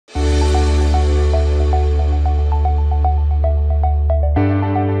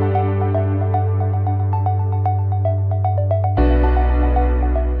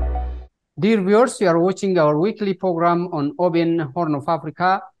Dear viewers, you are watching our weekly program on Open Horn of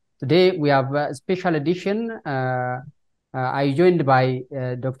Africa. Today we have a special edition. I joined by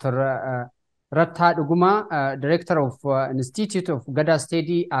Dr. Ratta Duguma, Director of Institute of Gada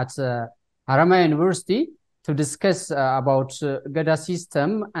Study at Haramain University, to discuss about Gada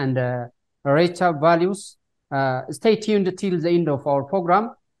system and Reta values. Stay tuned till the end of our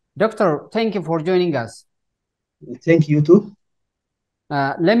program. Doctor, thank you for joining us. Thank you too.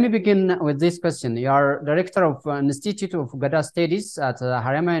 Let me begin with this question. You are director of Institute of Gada Studies at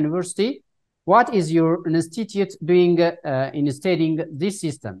Haramain University. What is your institute doing in studying this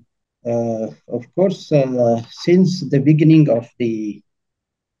system? Of course, since the beginning of the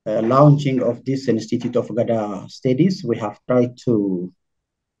launching of this Institute of Gada Studies, we have tried to,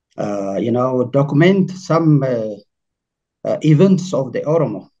 document some events of the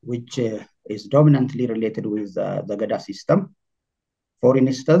Oromo, which is dominantly related with the Gada system. For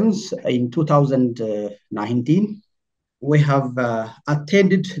instance, in 2019, we have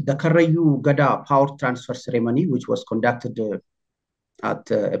attended the Karayu Gada power transfer ceremony, which was conducted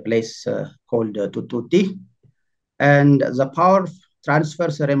at a place called Tututi. And the power transfer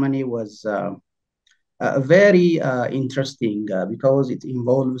ceremony was very interesting because it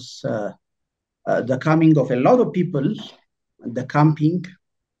involves the coming of a lot of people, the camping,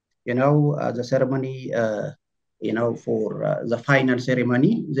 the ceremony, for the final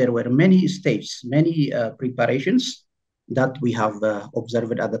ceremony. There were many stages, many preparations that we have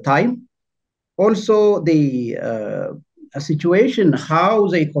observed at the time. Also, the situation, how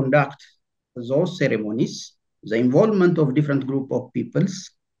they conduct those ceremonies, the involvement of different group of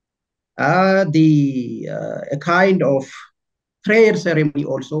peoples, a kind of prayer ceremony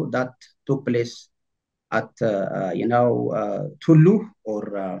also that took place at, Tulu,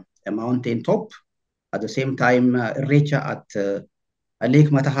 or a mountain top. At the same time, Recha at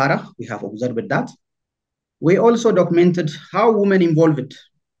Lake Matahara, we have observed that. We also documented how women involved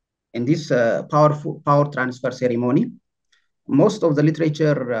in this power transfer ceremony. Most of the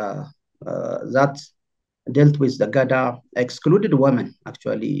literature that dealt with the Gada excluded women,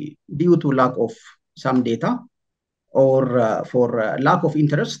 actually, due to lack of some data or for lack of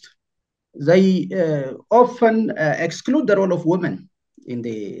interest. They often exclude the role of women in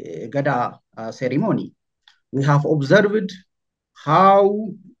the Gada ceremony. We have observed how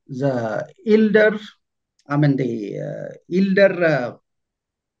the elder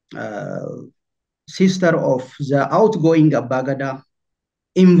sister of the outgoing Bagada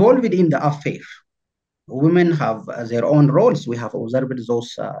involved in the affair. Women have their own roles. We have observed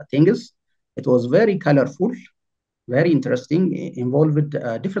those things. It was very colorful, very interesting, involved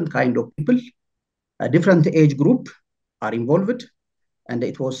different kind of people, a different age group are involved. And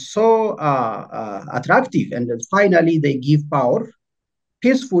it was so attractive. And finally, they give power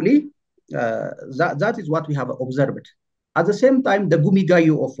peacefully. That is what we have observed. At the same time, the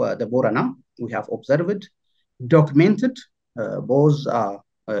Gumigayu of the Borana, we have observed, documented, both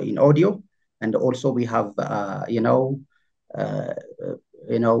in audio, and also we have,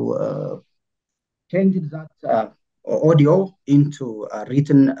 changed that audio into a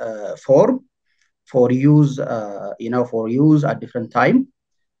written form for use, at different time.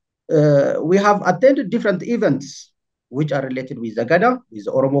 We have attended different events which are related with the Gada, with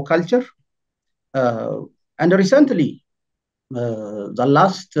the Oromo culture. And recently, the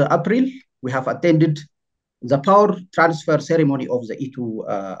last April, we have attended the power transfer ceremony of the Itu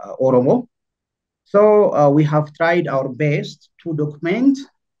Oromo. So we have tried our best to document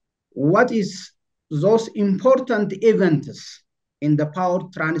what is those important events in the power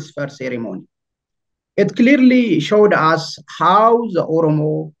transfer ceremony. It clearly showed us how the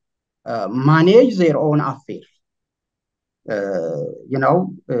Oromo manage their own affairs.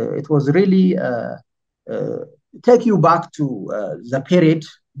 It was really take you back to the period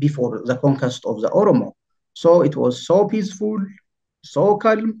before the conquest of the Oromo. So it was so peaceful, so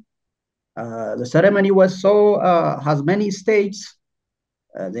calm. The ceremony was so, has many stages.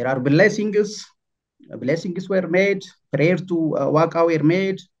 There are blessings. Blessings were made, prayer to Waka were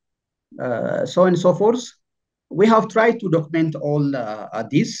made, so on and so forth. We have tried to document all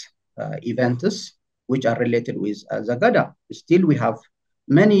these events which are related with the Gada. Still, we have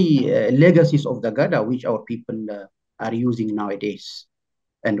many legacies of the Gada which our people are using nowadays.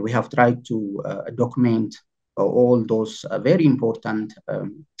 And we have tried to document all those very important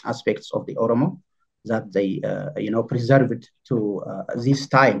aspects of the Oromo that they, preserved to this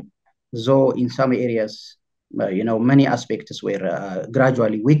time. Though in some areas, many aspects were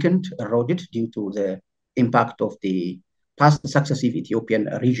gradually weakened, eroded due to the impact of the past successive Ethiopian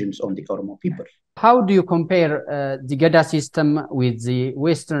regions on the Oromo people. How do you compare the Gada system with the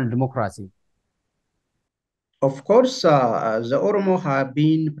Western democracy? Of course, the Oromo have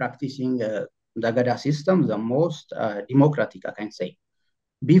been practicing the Gada system, the most democratic, I can say.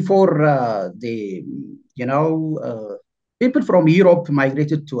 Before people from Europe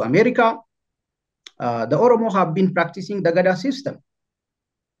migrated to America, the Oromo have been practicing the Gada system.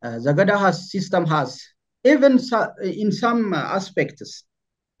 The Gada system has, even in some aspects,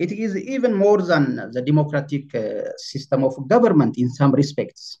 it is even more than the democratic system of government in some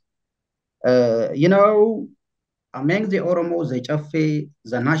respects. Among the Oromo, the Chafe,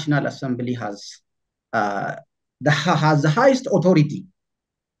 the National Assembly has the highest authority,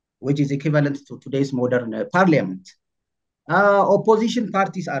 which is equivalent to today's modern parliament. Opposition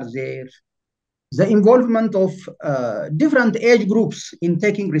parties are there. The involvement of different age groups in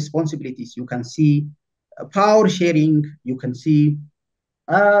taking responsibilities. You can see power sharing. You can see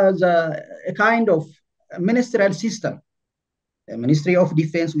a kind of ministerial system. The Ministry of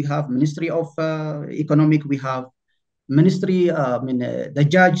Defense, we have Ministry of Economic, we have Ministry, the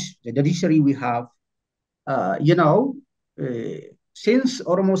judge, the judiciary, we have. Since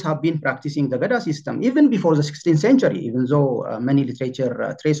Oromos have been practicing the Gada system, even before the 16th century, even though many literature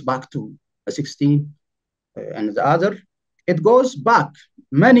trace back to the 16th and the other, it goes back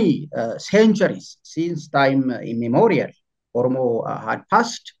many centuries since time immemorial. Oromo had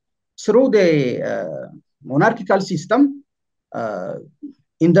passed through the monarchical system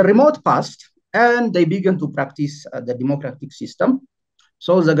in the remote past, and they began to practice the democratic system.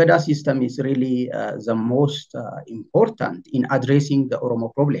 So the Gada system is really the most important in addressing the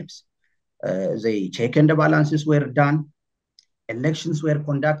Oromo problems. The check and the balances were done. Elections were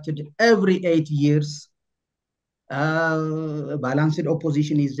conducted every 8 years. Balanced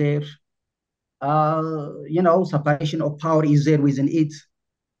opposition is there. Separation of power is there within it.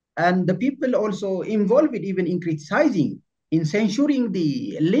 And the people also involved even in criticizing, in censuring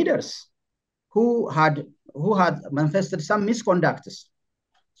the leaders who had manifested some misconducts.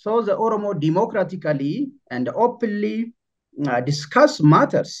 So the Oromo democratically and openly discuss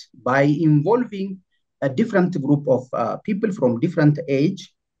matters by involving a different group of people from different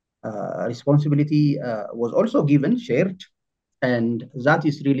age. Responsibility was also given, shared, and that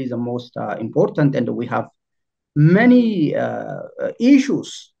is really the most important. And we have many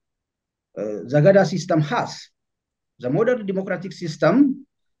issues the Gada system has. The modern democratic system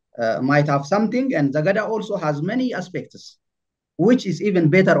might have something, and the Gada also has many aspects, which is even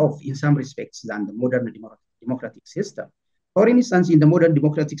better off in some respects than the modern democratic system. For instance, in the modern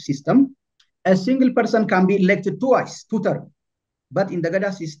democratic system, a single person can be elected twice, 2 terms. But in the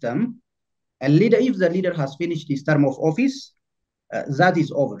Gada system, if the leader has finished his term of office, that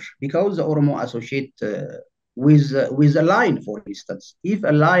is over, because the Oromo associate with a line, for instance. If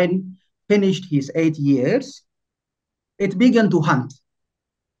a line finished his 8 years, it began to hunt.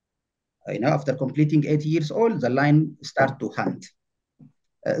 After completing 8 years old, the line start to hunt.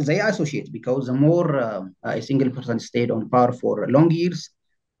 They associate, because the more a single person stayed on power for long years,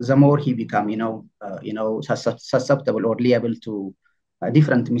 the more he become, susceptible or liable to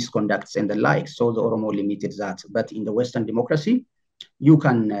different misconducts and the like. So the Oromo limited that. But in the Western democracy, you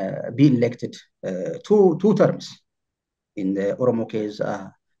can be elected two terms. In the Oromo case,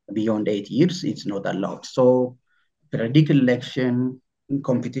 beyond 8 years, it's not allowed. So periodic election,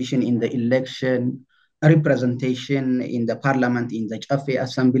 competition in the election, representation in the parliament, in the Chafe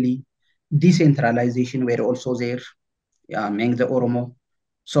assembly, decentralization were also there among the Oromo.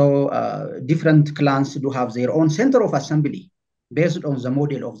 So different clans do have their own center of assembly based on the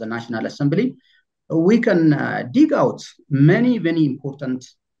model of the National Assembly. We can dig out many, many important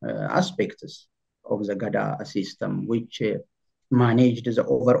aspects of the Gada system, which managed the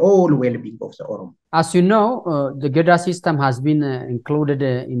overall well-being of the Oromo. As you know, the Gada system has been included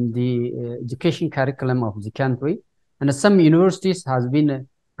in the education curriculum of the country, and some universities has been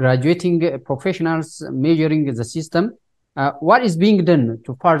graduating professionals measuring the system. What is being done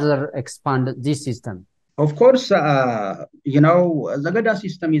to further expand this system? Of course, the Gada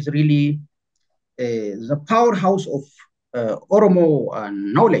system is really the powerhouse of Oromo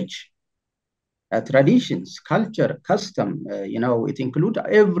knowledge. Traditions, culture, custom, it includes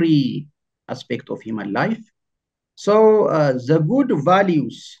every aspect of human life. So the good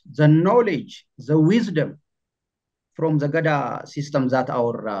values, the knowledge, the wisdom from the Gada system that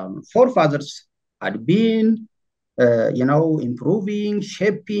our forefathers had been, improving,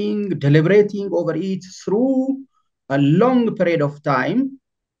 shaping, deliberating over it through a long period of time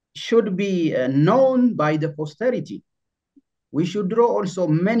should be known by the posterity. We should draw also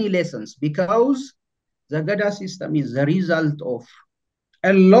many lessons, because the Gada system is the result of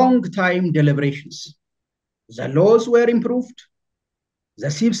a long time deliberations. The laws were improved. The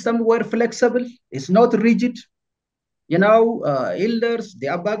system were flexible. It's not rigid. Elders, the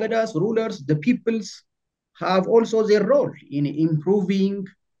Abagadas, rulers, the peoples have also their role in improving,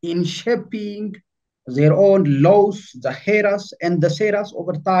 in shaping their own laws, the Heras and the Seras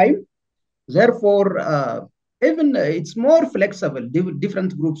over time. Therefore, even it's more flexible.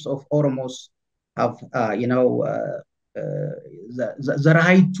 Different groups of Oromos have, the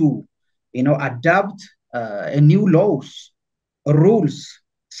right to, adapt new laws, rules,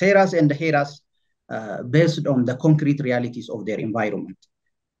 Seras and Heras based on the concrete realities of their environment.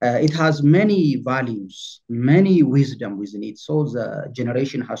 It has many values, many wisdom within it. So the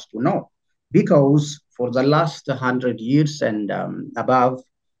generation has to know, because for the last 100 years and above,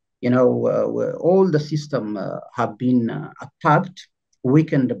 all the system have been attacked,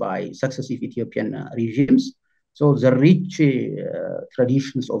 weakened by successive Ethiopian regimes. So the rich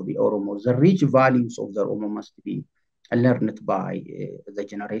traditions of the Oromo, the rich values of the Oromo must be learned by the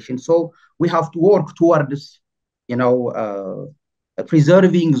generation. So we have to work towards,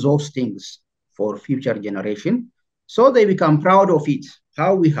 preserving those things for future generation, so they become proud of it.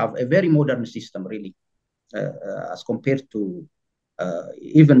 How we have a very modern system, really, as compared to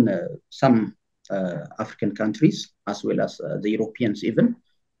even some African countries, as well as the Europeans even.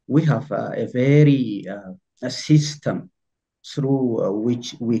 We have a very a system through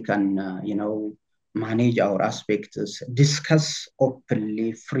which we can, manage our aspects, discuss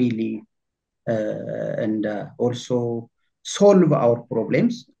openly, freely, and also solve our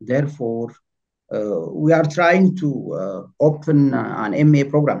problems. Therefore, we are trying to open an MA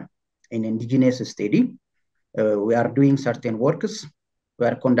program in indigenous study. We are doing certain works. We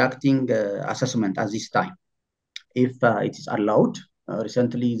are conducting assessment at this time, if it is allowed.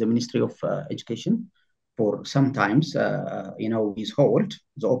 Recently, the Ministry of Education, for sometimes, withhold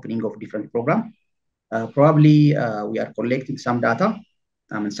the opening of different program. Probably we are collecting some data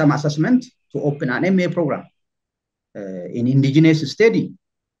and some assessment to open an MA program in indigenous study.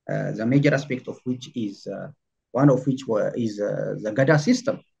 The major aspect of which is one of which is the Gada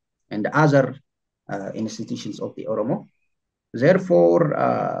system and other institutions of the Oromo.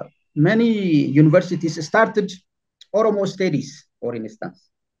 Therefore, many universities started Oromo studies, for instance.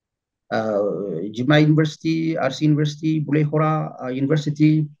 Jimma University, RC University, Bule Hora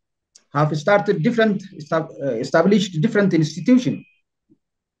University have started established different institutions.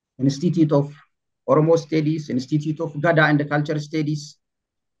 Institute of Oromo Studies, Institute of Gada and Culture Studies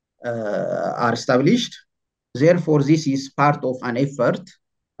are established. Therefore, this is part of an effort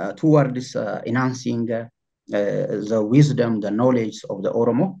towards enhancing the wisdom, the knowledge of the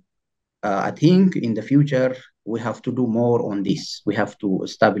Oromo. I think in the future, we have to do more on this. We have to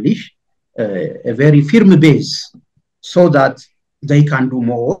establish a very firm base so that they can do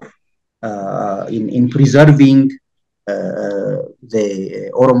more in preserving the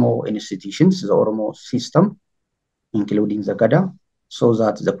Oromo institutions, the Oromo system, including the Gada, so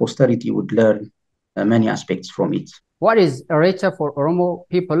that the posterity would learn many aspects from it. What is Irrecha for Oromo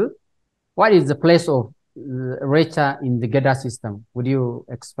people? What is the place of Irrecha in the Gada system? Would you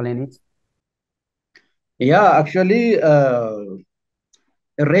explain it? Yeah, actually,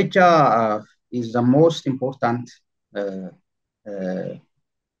 Irrecha is the most important.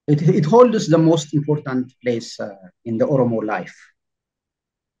 It holds the most important place in the Oromo life.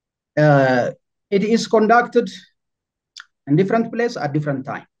 It is conducted in different places at different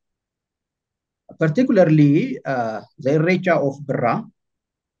time. Particularly, the Irrecha of Birra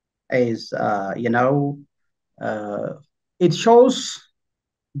is, it shows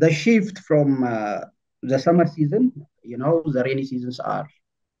the shift from the summer season. The rainy seasons are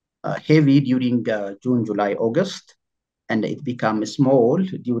heavy during June, July, August, and it becomes small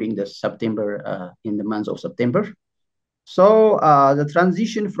during the September, in the month of September. So the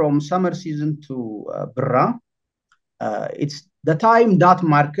transition from summer season to Birra, it's the time that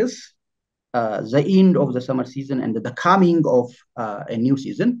marks the end of the summer season and the coming of a new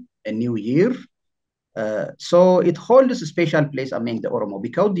season, a new year. So it holds a special place among the Oromo,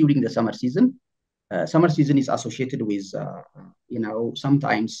 because during the summer season is associated with,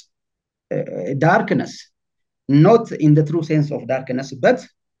 sometimes darkness, not in the true sense of darkness, but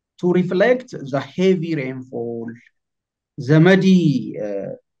to reflect the heavy rainfall, the muddy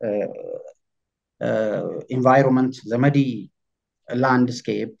environment, the muddy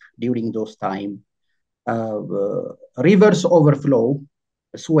landscape during those time. Rivers overflow,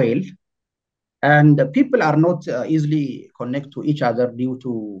 swell, and people are not easily connect to each other due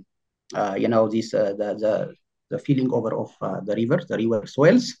to the feeling over of the river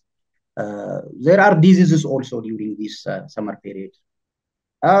swells. There are diseases also during this summer period.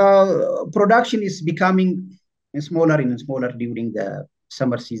 Production is becoming smaller and smaller during the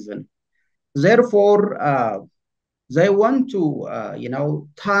summer season. Therefore, they want to,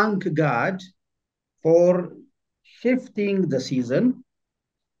 thank God for shifting the season,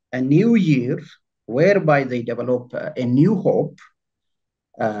 a new year, whereby they develop a new hope.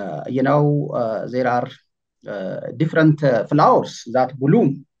 There are different flowers that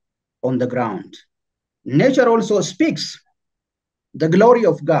bloom on the ground. Nature also speaks the glory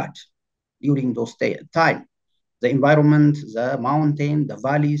of God during those time. The environment, the mountain, the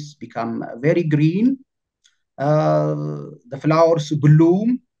valleys become very green. The flowers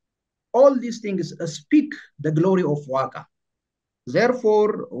bloom. All these things speak the glory of Waka.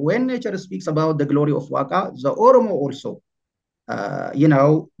 Therefore, when nature speaks about the glory of Waka, the Oromo also,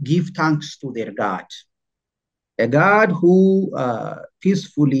 give thanks to their God. A God who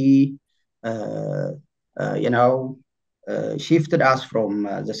peacefully, shifted us from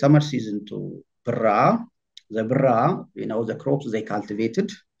the summer season to Birra. The Birra, the crops they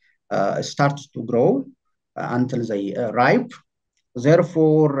cultivated, start to grow until they ripe.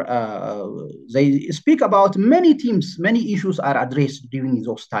 Therefore, they speak about many themes, many issues are addressed during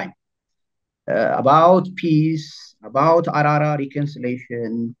those time. About peace, about Arara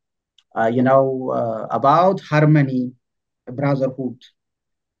reconciliation, about harmony, brotherhood,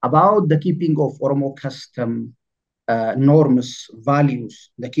 about the keeping of Oromo custom, norms,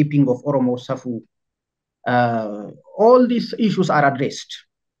 values, the keeping of Oromo Safu. All these issues are addressed.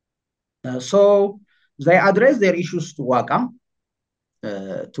 So they address their issues to Waka,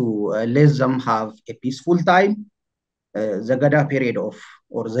 to let them have a peaceful time, the Gada period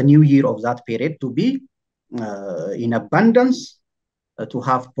or the new year of that period to be in abundance, to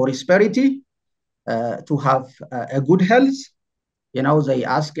have prosperity, to have a good health. They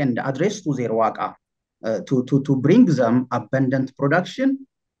ask and address to their Waka to bring them abundant production,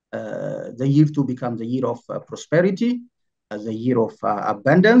 the year to become the year of prosperity, the year of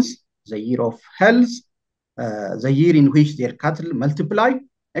abundance, the year of health, the year in which their cattle multiply,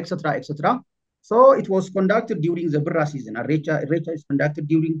 etc., etc. So it was conducted during the Birra season. Recha is conducted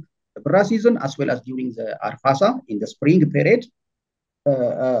during the Birra season as well as during the Arfasa in the spring period.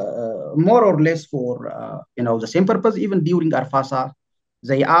 More or less for the same purpose. Even during Arfasa,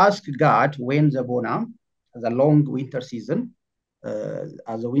 they ask God when the Bona, the long winter season,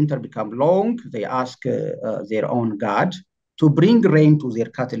 as the winter become long, they ask their own God to bring rain to their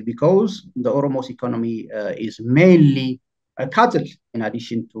cattle, because the Oromo's economy is mainly cattle in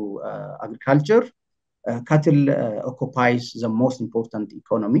addition to agriculture. Cattle occupies the most important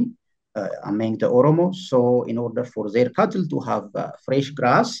economy among the Oromo. So in order for their cattle to have fresh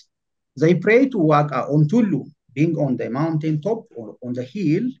grass, they pray to Waka on Tulu, being on the mountain top or on the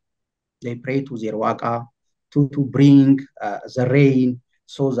hill. They pray to their Waka to bring the rain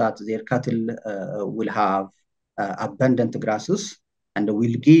so that their cattle will have abundant grasses and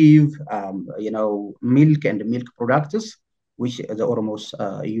will give, milk and milk products, which the Oromos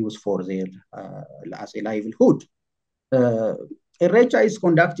use for their as a livelihood. Recha is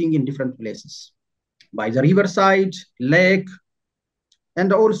conducting in different places, by the riverside, lake,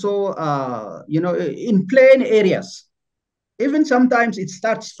 and also, in plain areas. Even sometimes it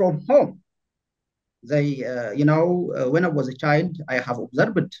starts from home. They, when I was a child, I have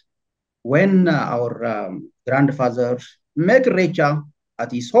observed when our grandfather make recha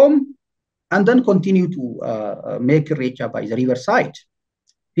at his home and then continue to make recha by the riverside.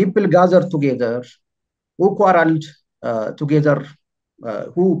 People gather together, who quarreled together,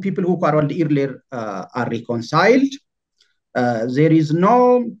 people who quarreled earlier are reconciled. There is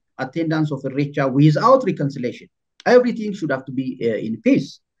no attendance of a recha without reconciliation. Everything should have to be in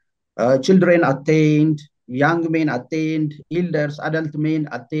peace. Children attend, young men attend, elders, adult men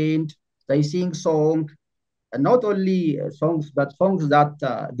attend. They sing songs, not only songs, but songs that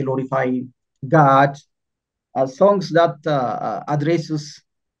glorify God, songs that addresses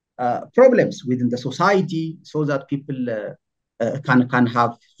problems within the society, so that people can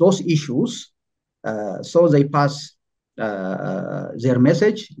have those issues. So they pass their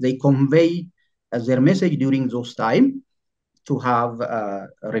message, they convey their message during those time, to have a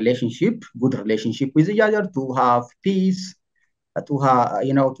relationship, good relationship with each other, to have peace, to have,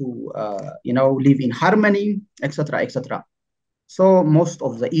 live in harmony, etc., etc. So most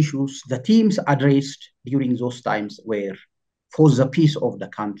of the issues, the themes addressed during those times were for the peace of the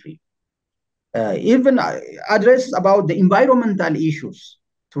country. Even address about the environmental issues,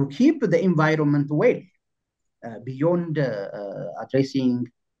 to keep the environment well, beyond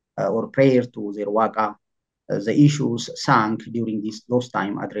addressing or prayer to their Waka. the issues sank during those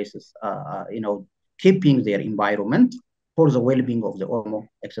time addresses, keeping their environment for the well-being of the Oromo,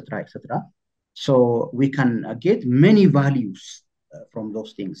 etc., etc. So we can get many values from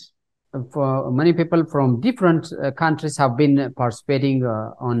those things. For many people from different countries have been participating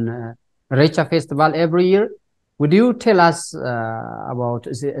on Recha Festival every year. Would you tell us about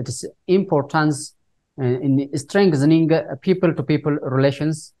its importance in strengthening people-to-people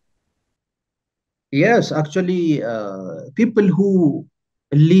relations? Yes, actually, people who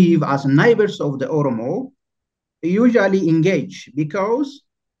live as neighbors of the Oromo usually engage because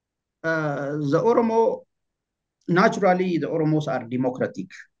the Oromo, naturally, the Oromos are democratic.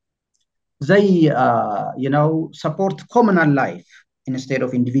 They, support communal life instead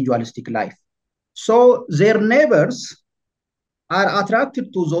of individualistic life. So their neighbors are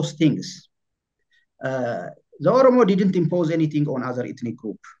attracted to those things. The Oromo didn't impose anything on other ethnic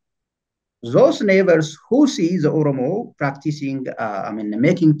group. Those neighbors who see the Oromo practicing,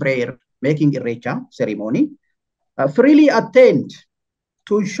 making prayer, making Irecha ceremony, freely attend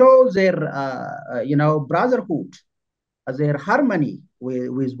to show their, brotherhood, their harmony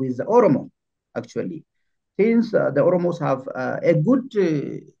with the Oromo, actually. Since the Oromos have a good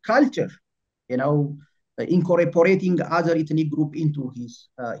culture, incorporating other ethnic group into his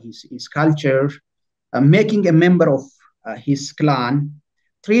culture, making a member of his clan,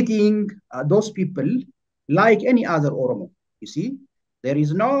 treating those people like any other Oromo. You see, there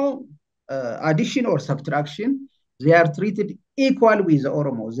is no addition or subtraction. They are treated equal with the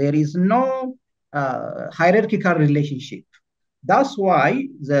Oromo. There is no hierarchical relationship. That's why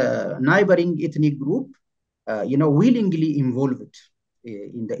the neighboring ethnic group, willingly involved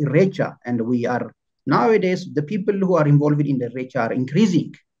in the Irecha, and we are nowadays the people who are involved in the Irecha are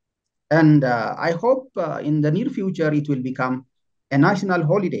increasing. And I hope in the near future it will become a national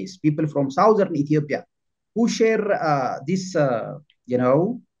holidays. People from southern Ethiopia who share this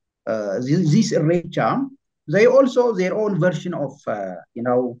Irecha, they also their own version of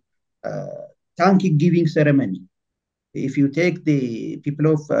Thanksgiving ceremony. If you take the people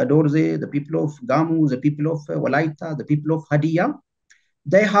of Dorze, the people of Gamu, the people of Walaita, the people of Hadia,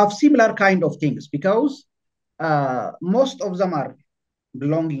 they have similar kind of things because most of them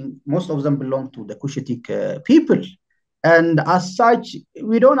belong to the Cushitic people. And as such,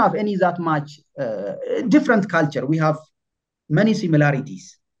 we don't have any that much different culture. We have many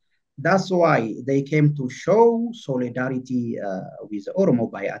similarities. That's why they came to show solidarity with Oromo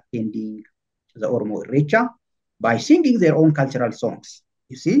by attending the Oromo Irecha, by singing their own cultural songs.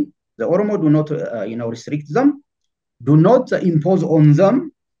 You see, the Oromo do not, restrict them, do not impose on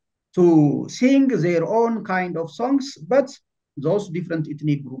them to sing their own kind of songs, but those different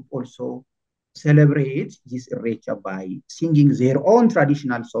ethnic groups also celebrate this Irecha by singing their own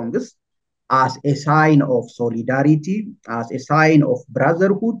traditional songs as a sign of solidarity, as a sign of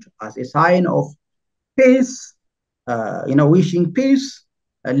brotherhood, as a sign of peace, wishing peace,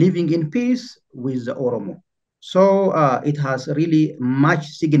 living in peace with the Oromo. So it has really much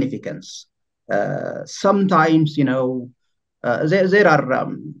significance. Sometimes, there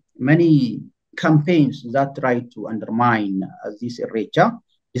are many campaigns that try to undermine this Irecha.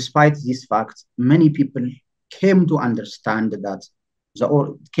 Despite this fact, many people came to understand that the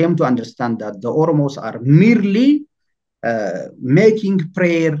Oromos are merely making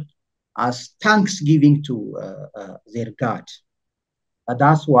prayer as thanksgiving to their God.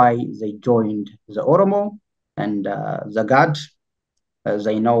 That's why they joined the Oromo, and the God,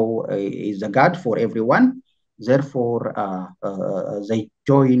 they know, is the God for everyone. Therefore, they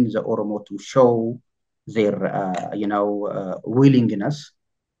join the Oromo to show their, willingness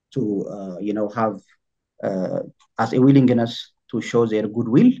to, have as a willingness to show their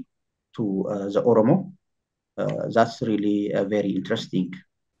goodwill to the Oromo. That's really very interesting.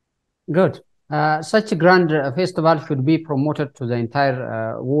 Good. Such a grand festival should be promoted to the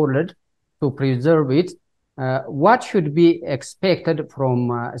entire world to preserve it. What should be expected from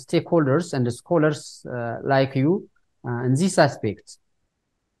stakeholders and scholars like you in this aspect?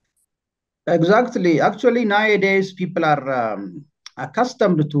 Exactly. Actually, nowadays people are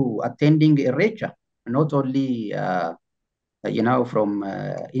accustomed to attending Irecha, not only from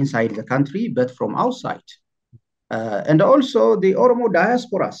inside the country, but from outside. And also the Oromo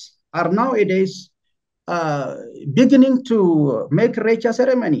diasporas are nowadays beginning to make Irecha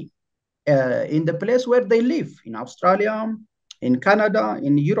ceremony in the place where they live, in Australia, in Canada,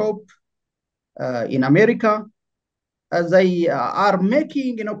 in Europe, in America. They are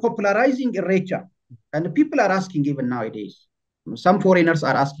making, popularizing Irecha. And people are asking even nowadays. Some foreigners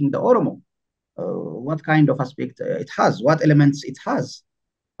are asking the Oromo what kind of aspect it has, what elements it has.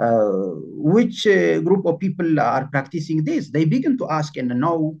 which group of people are practicing this? They begin to ask and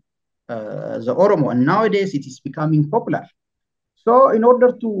know the Oromo, and nowadays it is becoming popular. So in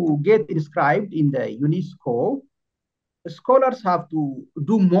order to get inscribed in the UNESCO, scholars have to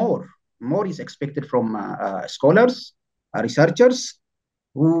do more. More is expected from scholars, researchers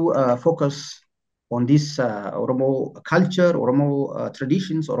who focus on this Oromo culture, Oromo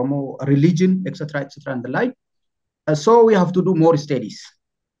traditions, Oromo religion, etc., and the like. So we have to do more studies,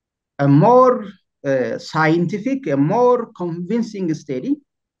 a more scientific, a more convincing study,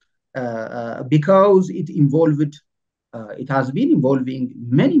 because it has been involving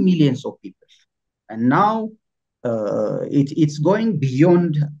many millions of people, and now it's going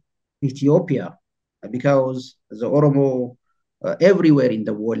beyond Ethiopia, because the Oromo everywhere in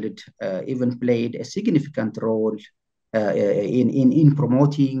the world even played a significant role in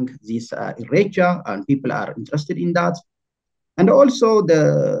promoting this Irecha, and people are interested in that. And also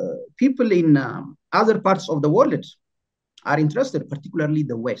the people in other parts of the world are interested, particularly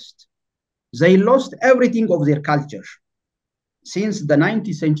the West. They lost everything of their culture since the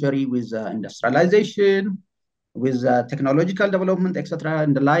 19th century with industrialization, with technological development, etc.,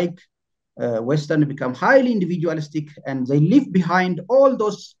 and the like. Western become highly individualistic, and they leave behind all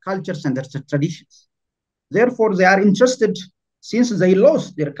those cultures and their traditions. Therefore, they are interested, since they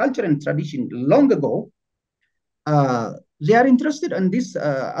lost their culture and tradition long ago, they are interested in these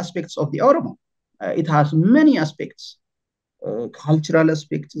aspects of the Oromo. It has many aspects, cultural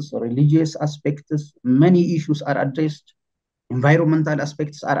aspects, religious aspects, many issues are addressed, environmental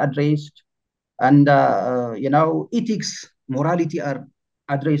aspects are addressed, and ethics, morality are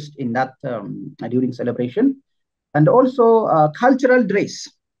addressed in that during celebration. And also cultural dress.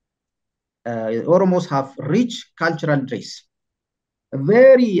 Oromos have rich cultural dress,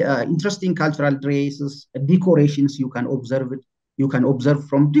 very interesting cultural dresses, decorations. You can observe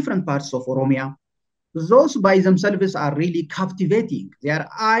from different parts of Oromia. Those by themselves are really captivating. They are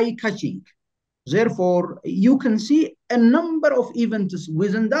eye-catching. Therefore, you can see a number of events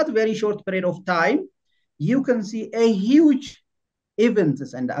within that very short period of time. You can see a huge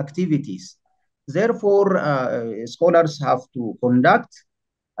events and activities. Therefore, scholars have to conduct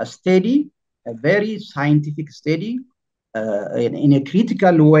a study, a very scientific study, in a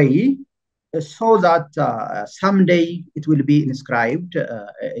critical way, so that someday it will be inscribed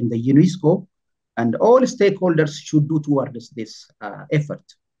in the UNESCO, and all stakeholders should do towards this effort.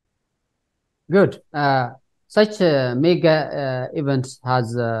 Good. Such mega events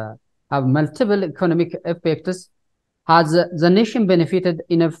have multiple economic effects. Has the nation benefited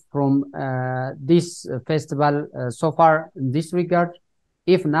enough from this festival so far in this regard?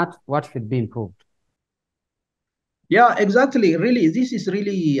 If not, what should be improved? Yeah, exactly. Really, this is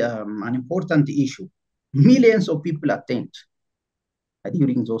really an important issue. Millions of people attend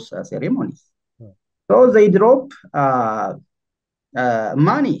during those ceremonies. So they drop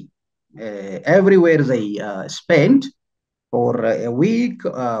money everywhere they spend for a week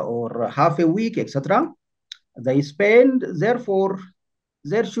or half a week, etc. They spend. Therefore,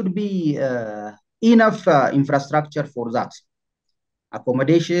 there should be enough infrastructure for that.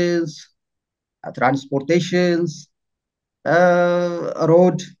 Accommodations, transportations,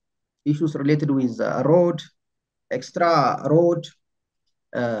 road issues related with road, extra road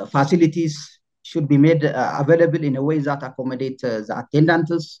facilities should be made available in a way that accommodate the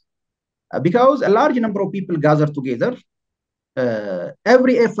attendants, because a large number of people gather together.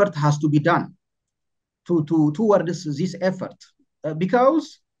 Every effort has to be done towards this effort,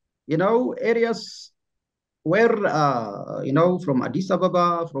 because areas where from Addis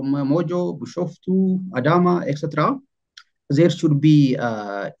Ababa, from Mojo, Bushoftu, Adama, etc., there should be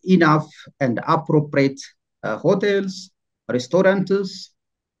enough and appropriate hotels, restaurants,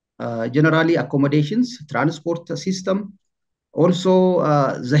 generally accommodations, transport system. Also,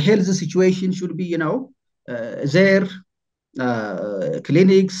 the health situation should be, there.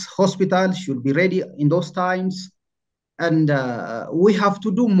 Clinics, hospitals should be ready in those times. And we have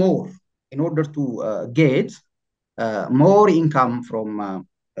to do more in order to get more income from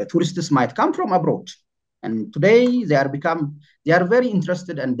tourists might come from abroad. And today they are very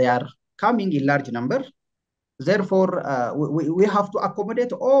interested, and they are coming in large number. Therefore, we have to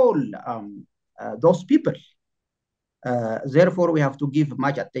accommodate all those people. Therefore, we have to give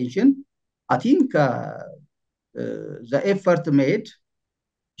much attention. I think the effort made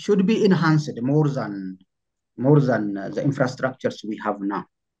should be enhanced more than the infrastructures we have now.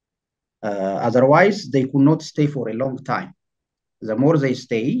 Otherwise, they could not stay for a long time. The more they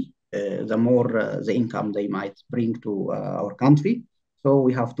stay, the more the income they might bring to our country. So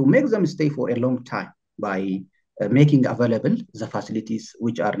we have to make them stay for a long time by making available the facilities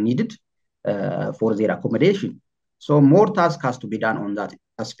which are needed for their accommodation. So more task has to be done on that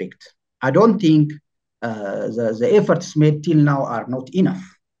aspect. I don't think the efforts made till now are not enough.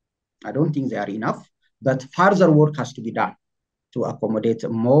 I don't think they are enough, but further work has to be done to accommodate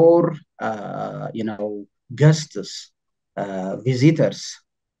more, guests, visitors,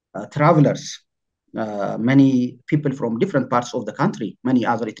 travelers, many people from different parts of the country. Many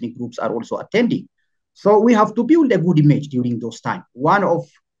other ethnic groups are also attending. So we have to build a good image during those times. One of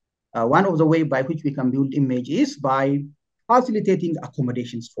the way by which we can build image is by facilitating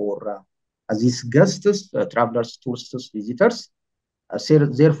accommodations for these guests, travelers, tourists, visitors. So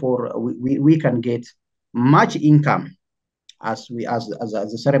therefore, we can get much income as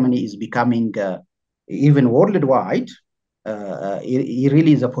the ceremony is becoming even worldwide.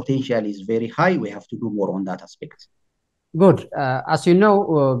 Really, the potential is very high. We have to do more on that aspect. Good. As you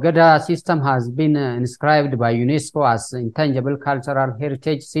know, Gada system has been inscribed by UNESCO as intangible cultural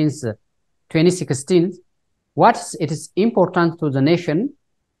heritage since 2016. What's its importance to the nation,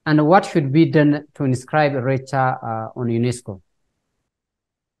 and what should be done to inscribe Irrecha on UNESCO?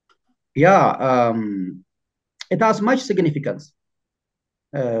 Yeah, it has much significance.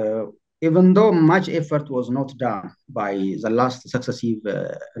 Even though much effort was not done by the last successive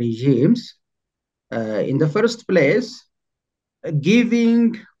regimes, in the first place,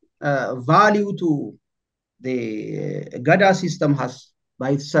 giving value to the Gada system has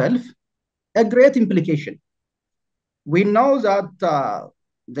by itself a great implication. We know that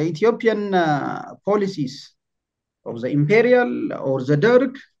the Ethiopian policies of the imperial or the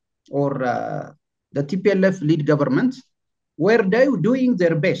Derg or the TPLF-led government were doing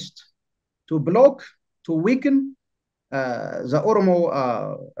their best to block, to weaken the Oromo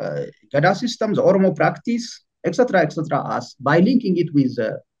Gada system, the Oromo practice, etc., as by linking it with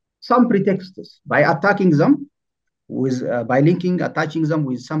some pretexts, by attacking them with attaching them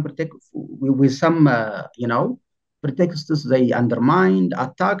with some pretexts they undermined,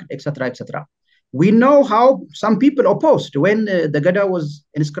 attacked, etc., etc. We know how some people opposed when the Gada was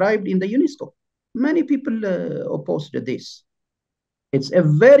inscribed in the UNESCO. Many people opposed this. It's a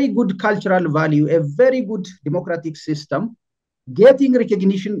very good cultural value, a very good democratic system. Getting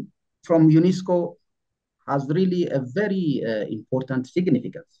recognition from UNESCO has really a very important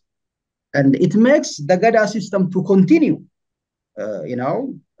significance. And it makes the Gada system to continue.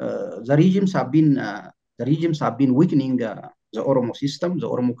 The regimes have been weakening the Oromo system, the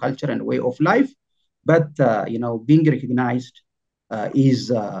Oromo culture and way of life. But being recognized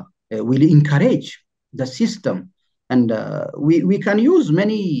will encourage the system, and we can use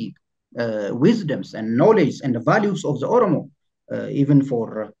many wisdoms and knowledge and values of the Oromo even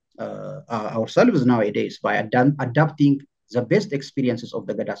for ourselves nowadays by adapting the best experiences of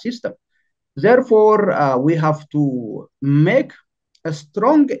the Gada system. Therefore, we have to make a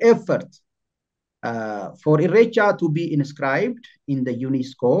strong effort for Irrecha to be inscribed in the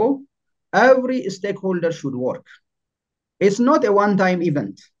UNESCO. Every stakeholder should work. It's not a one-time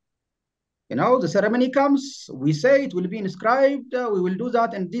event. The ceremony comes, we say it will be inscribed, we will do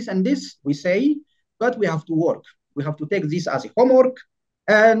that and this, we say, but we have to work. We have to take this as a homework,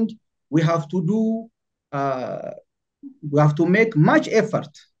 and we have to do, we have to make much effort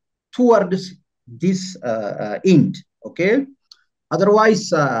towards this end, okay?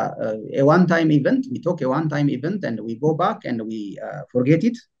 Otherwise, a one-time event, we talk a one-time event and we go back and we forget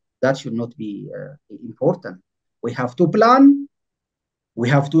it. That should not be important. We have to plan. We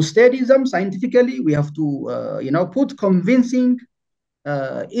have to study them scientifically. We have to, put convincing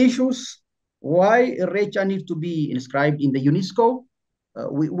issues why Irrecha needs to be inscribed in the UNESCO.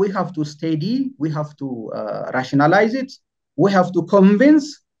 We have to study. We have to rationalize it. We have to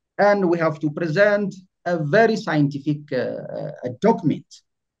convince, and we have to present a very scientific document,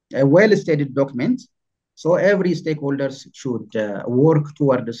 a well-studied document. So every stakeholder should work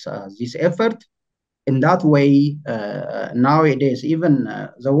towards this effort. In that way, nowadays, even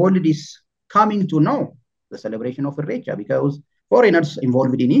the world is coming to know the celebration of Irrecha because foreigners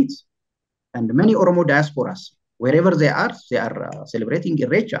involved in it. And many Oromo diasporas, wherever they are celebrating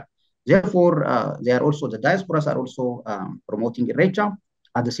Irrecha. Therefore, the diasporas are also promoting Irrecha.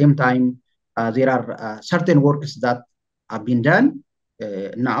 At the same time, there are certain works that have been done.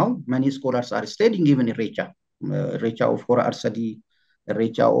 Now, many scholars are studying even Irrecha, Irrecha of Hora Arsadi,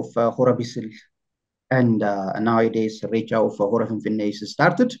 Irrecha of Hora Bisil, and nowadays Irrecha of Hora Finfinne is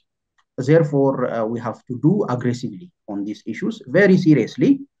started. Therefore, we have to do aggressively on these issues, very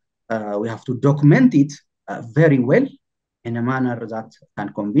seriously. We have to document it very well in a manner that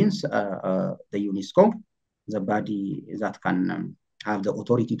can convince the UNESCO, the body that can have the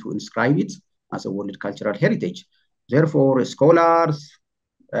authority to inscribe it, as a World Cultural Heritage. Therefore, scholars,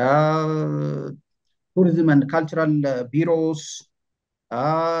 tourism and cultural bureaus,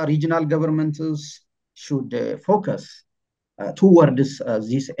 regional governments should focus towards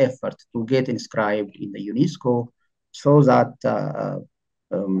this effort to get inscribed in the UNESCO, so that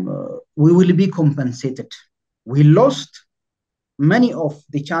we will be compensated. We lost many of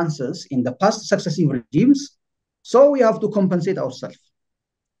the chances in the past successive regimes, so we have to compensate ourselves.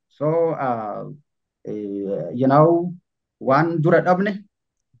 So, one dura dhabne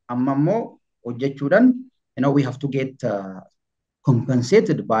amma immoo hojjechuudhaan, we have to get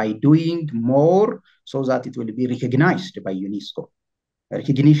compensated by doing more so that it will be recognized by UNESCO.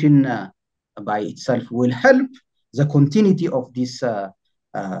 Recognition by itself will help the continuity of this,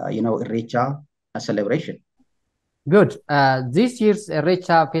 Irrecha celebration. Good. This year's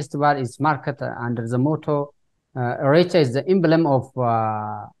Irrecha festival is marked under the motto, Irrecha is the emblem of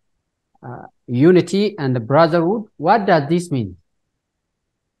unity and brotherhood. What does this mean?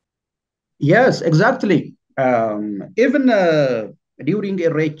 Yes, exactly. Even during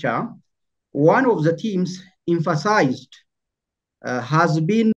Irrecha, one of the themes emphasized has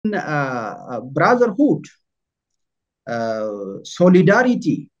been brotherhood,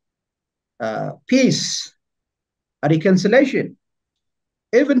 solidarity, peace, reconciliation.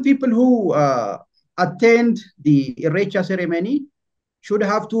 Even people who attend the Irrecha ceremony should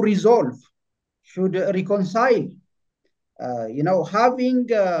have to resolve, should reconcile. Having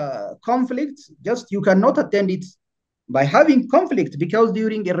conflicts, just you cannot attend it by having conflict, because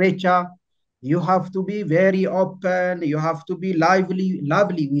during Irrecha, you have to be very open, you have to be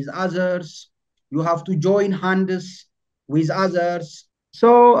lively with others, you have to join hands with others.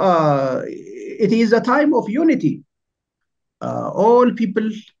 So it is a time of unity. All people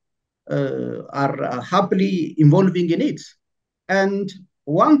are happily involving in it. And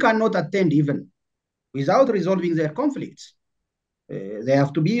one cannot attend even without resolving their conflicts. They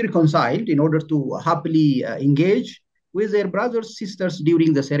have to be reconciled in order to happily engage with their brothers, sisters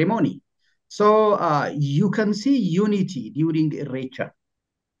during the ceremony. So you can see unity during Irrecha.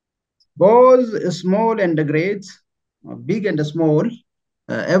 Both small and great, big and small,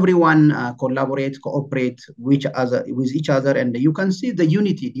 everyone collaborate, cooperate with each other, and you can see the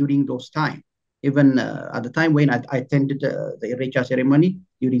unity during those times. Even at the time when I attended the Irrecha ceremony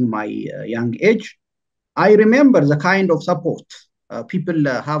during my young age, I remember the kind of support people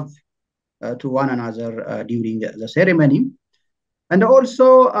have to one another during the ceremony. And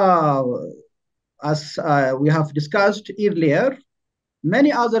also, as we have discussed earlier,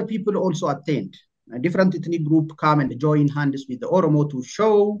 many other people also attend. A different ethnic group come and join hands with the Oromo to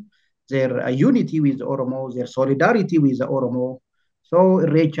show their unity with the Oromo, their solidarity with the Oromo. So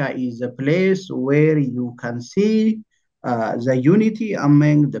Irrecha is a place where you can see the unity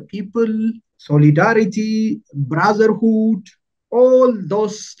among the people, solidarity, brotherhood. All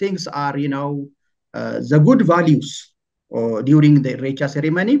those things are, the good values during the Irrecha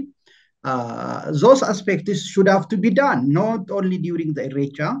ceremony. Those aspects should have to be done, not only during the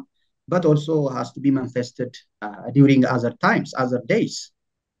Irrecha, but also has to be manifested during other times, other days.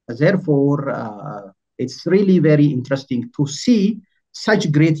 Therefore, it's really very interesting to see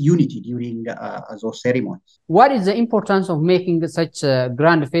such great unity during those ceremonies. What is the importance of making such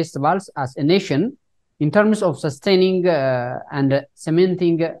grand festivals as a nation in terms of sustaining and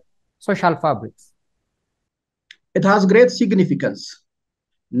cementing social fabrics? It has great significance.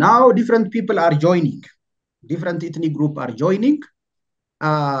 Now different people are joining, different ethnic groups are joining.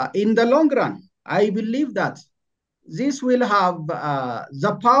 In the long run, I believe that this will have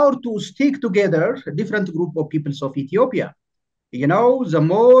the power to stick together a different group of peoples of Ethiopia. The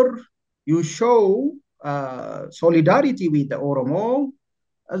more you show solidarity with the Oromo,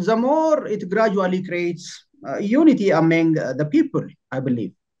 the more it gradually creates unity among the people, I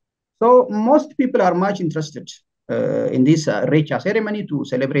believe. So most people are much interested in this Irrecha ceremony to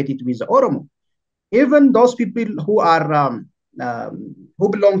celebrate it with the Oromo. Even those people who are who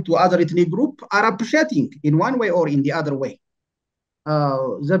belong to other ethnic group are appreciating in one way or in the other way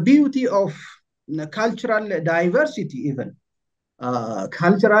the beauty of cultural diversity, even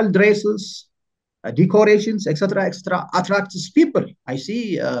cultural dresses, decorations, etc., attracts people. I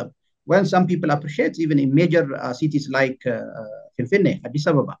see when some people appreciate, even in major cities like Finfinne, Addis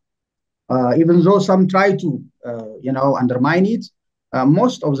Ababa. Even though some try to, undermine it,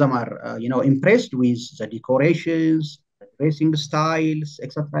 most of them are, impressed with the decorations, dressing styles,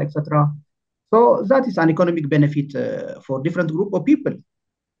 etc., etc. So that is an economic benefit for different group of people.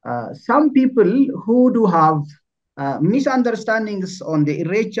 Some people who do have misunderstandings on the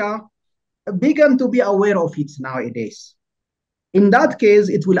Irrecha began to be aware of it nowadays. In that case,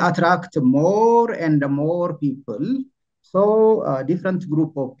 it will attract more and more people. So different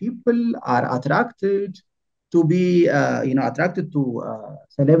group of people are attracted to be, attracted to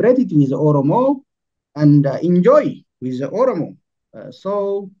celebrate it with Oromo and enjoy with the Oromo.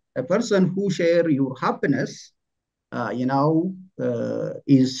 So a person who share your happiness, that's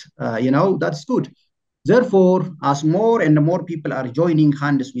good. Therefore, as more and more people are joining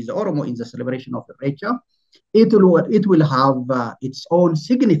hands with the Oromo in the celebration of Irrecha, it will have its own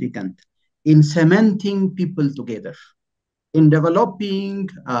significance in cementing people together, in developing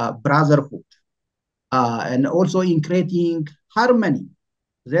brotherhood, and also in creating harmony.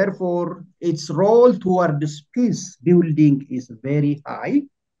 Therefore, its role towards peace building is very high.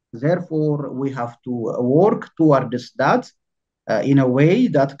 Therefore, we have to work towards that in a way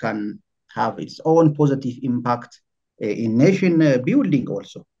that can have its own positive impact in nation building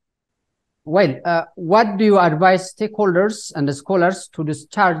also. Well, what do you advise stakeholders and the scholars to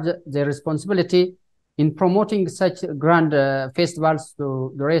discharge their responsibility in promoting such grand festivals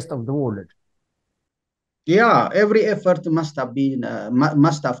to the rest of the world? Yeah, every effort must have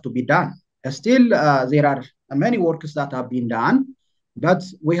to be done. Still, there are many works that have been done, but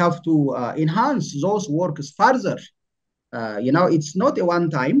we have to enhance those works further. It's not a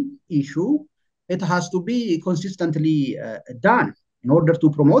one-time issue. It has to be consistently done in order to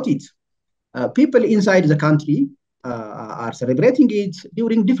promote it. People inside the country are celebrating it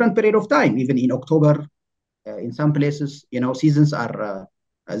during different period of time, even in October. In some places, seasons are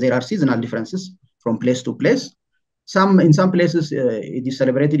there are seasonal differences from place to place. In some places it is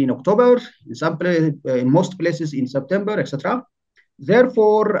celebrated in October. In most places in September, etc.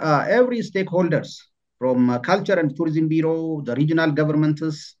 Therefore, every stakeholders from Culture and Tourism Bureau, the regional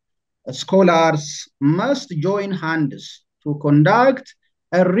governments, scholars must join hands to conduct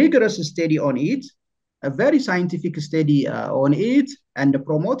a rigorous study on it, a very scientific study on it, and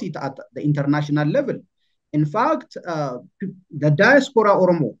promote it at the international level. In fact, the diaspora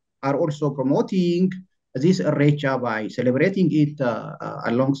Oromo are also promoting this Irrecha by celebrating it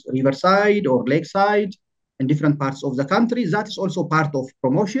along riverside or lakeside in different parts of the country. That is also part of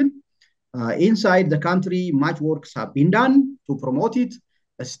promotion. Inside the country, much works have been done to promote it.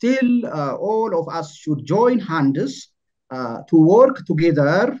 Still, all of us should join hands to work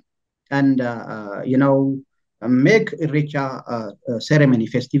together and, make Irrecha ceremony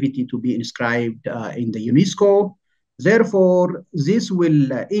festivity to be inscribed in the UNESCO. Therefore, this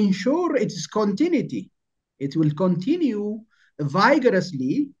will ensure its continuity. It will continue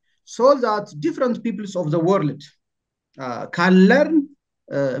vigorously so that different peoples of the world can learn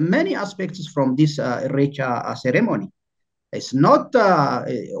many aspects from this Irrecha ceremony. It's not,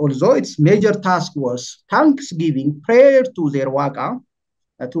 although its major task was thanksgiving, prayer to their waka,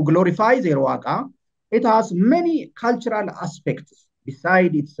 to glorify their waka, it has many cultural aspects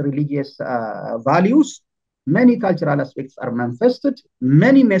beside its religious values. Many cultural aspects are manifested.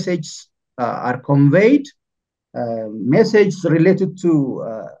 Many messages are conveyed. Messages related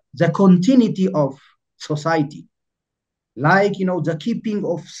to the continuity of society, like the keeping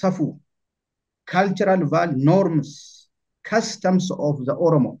of Safu, cultural norms, customs of the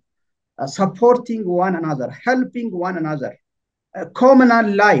Oromo, supporting one another, helping one another, a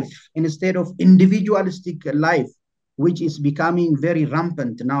communal life instead of individualistic life, which is becoming very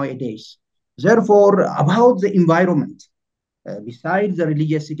rampant nowadays. Therefore, about the environment, besides the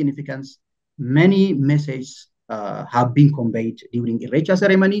religious significance, many messages have been conveyed during Irrecha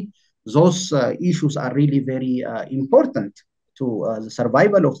ceremony. Those issues are really very important to the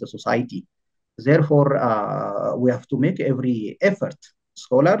survival of the society. Therefore, we have to make every effort,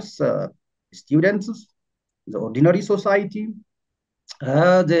 scholars, students, the ordinary society,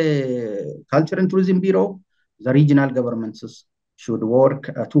 the Culture and Tourism Bureau, the regional governments should work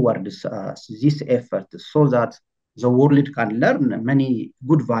towards this effort so that the world can learn many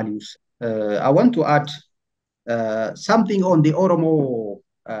good values. I want to add something on the Oromo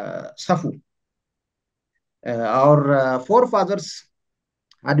Safu. Our forefathers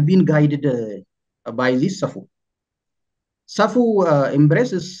had been guided by this Safu. Safu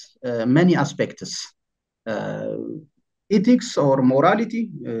embraces many aspects. Ethics or morality,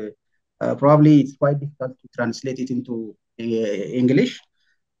 probably it's quite difficult to translate it into English.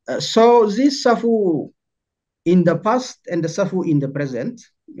 So this Safu in the past and the Safu in the present,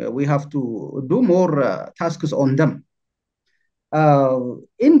 we have to do more tasks on them.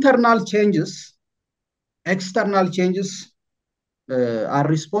 Internal changes, external changes are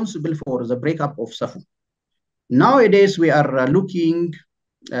responsible for the breakup of Safu. Nowadays, we are looking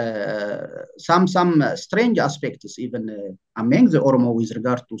some strange aspects even among the Oromo with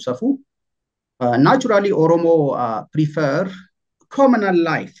regard to Safu. Naturally, Oromo prefer communal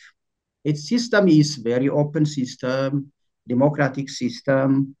life. Its system is very open system, democratic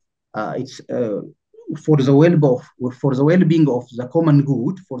system. It's for the well-being of the common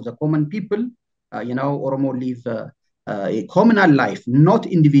good, for the common people. Oromo live a communal life, not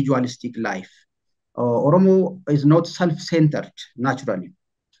individualistic life. Oromo is not self-centered naturally.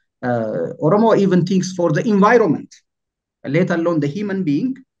 Oromo even thinks for the environment, let alone the human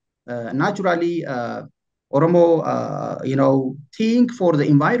being. Naturally, Oromo, think for the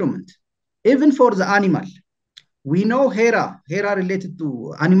environment, even for the animal. We know Hera related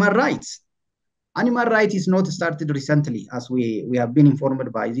to animal rights. Animal rights is not started recently, as we have been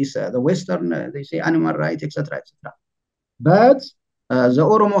informed by this, the Western, they say animal rights, etc., etc. But the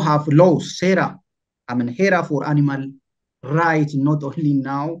Oromo have laws, Hera for animal rights, not only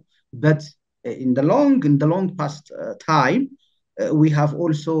now, but in the long past time, we have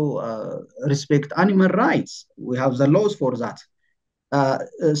also respect animal rights. We have the laws for that.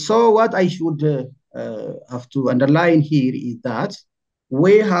 So what I should have to underline here is that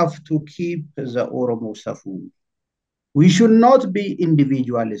we have to keep the Oromo Safu. We should not be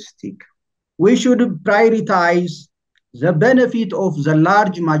individualistic. We should prioritize the benefit of the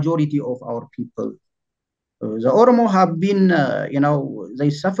large majority of our people. The Oromo have been, they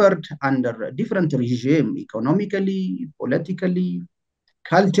suffered under different regime, economically, politically,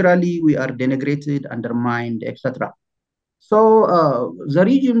 culturally. We are denigrated, undermined, etc. So the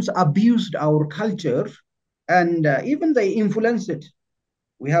regimes abused our culture, and even they influenced it.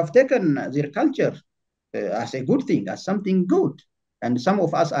 We have taken their culture as a good thing, as something good. And some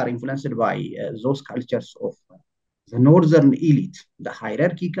of us are influenced by those cultures of the northern elite, the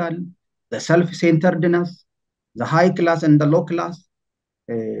hierarchical, the self-centeredness, the high class and the low class.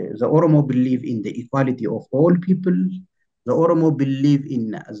 The Oromo believe in the equality of all people. The Oromo believe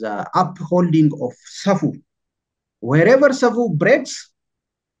in the upholding of Safu. Wherever Safu breaks,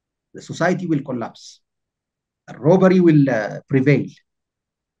 the society will collapse. Robbery will prevail.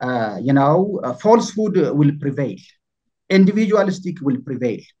 Falsehood will prevail. Individualistic will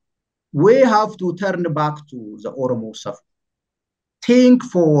prevail. We have to turn back to the Oromo Safu. Think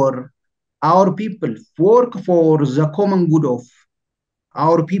for our people, work for the common good of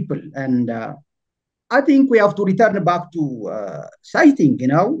our people. And I think we have to return back to citing,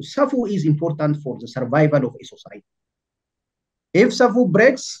 Safu is important for the survival of a society. If Safu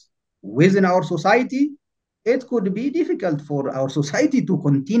breaks within our society, it could be difficult for our society to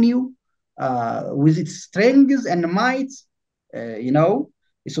continue with its strengths and might. The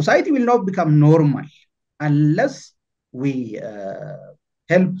society will not become normal unless we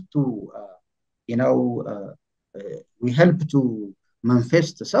help to,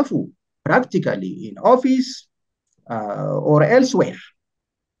 manifest Safu practically in office or elsewhere.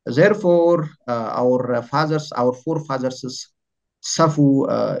 Therefore, our forefathers' Safu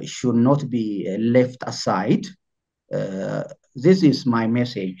should not be left aside. This is my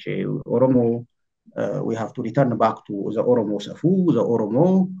message. Oromo, we have to return back to the Oromo Safu, the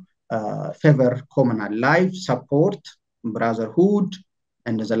Oromo favor communal life, support, brotherhood,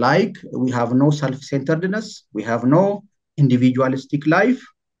 and the like. We have no self-centeredness. We have no individualistic life.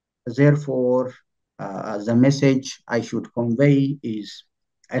 Therefore, the message I should convey is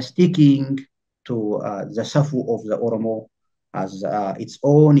sticking to the Safu of the Oromo as its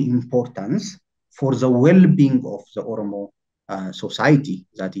own importance for the well-being of the Oromo society.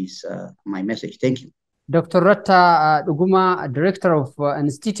 That is my message. Thank you. Dr. Ratta Duguma, Director of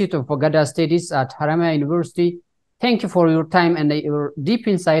Institute of Gada Studies at Haramaya University, thank you for your time and your deep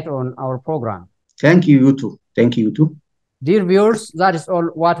insight on our program. Thank you, you too. Thank you, you too. Dear viewers, that is all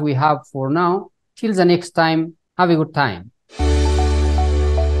what we have for now. Till the next time, have a good time.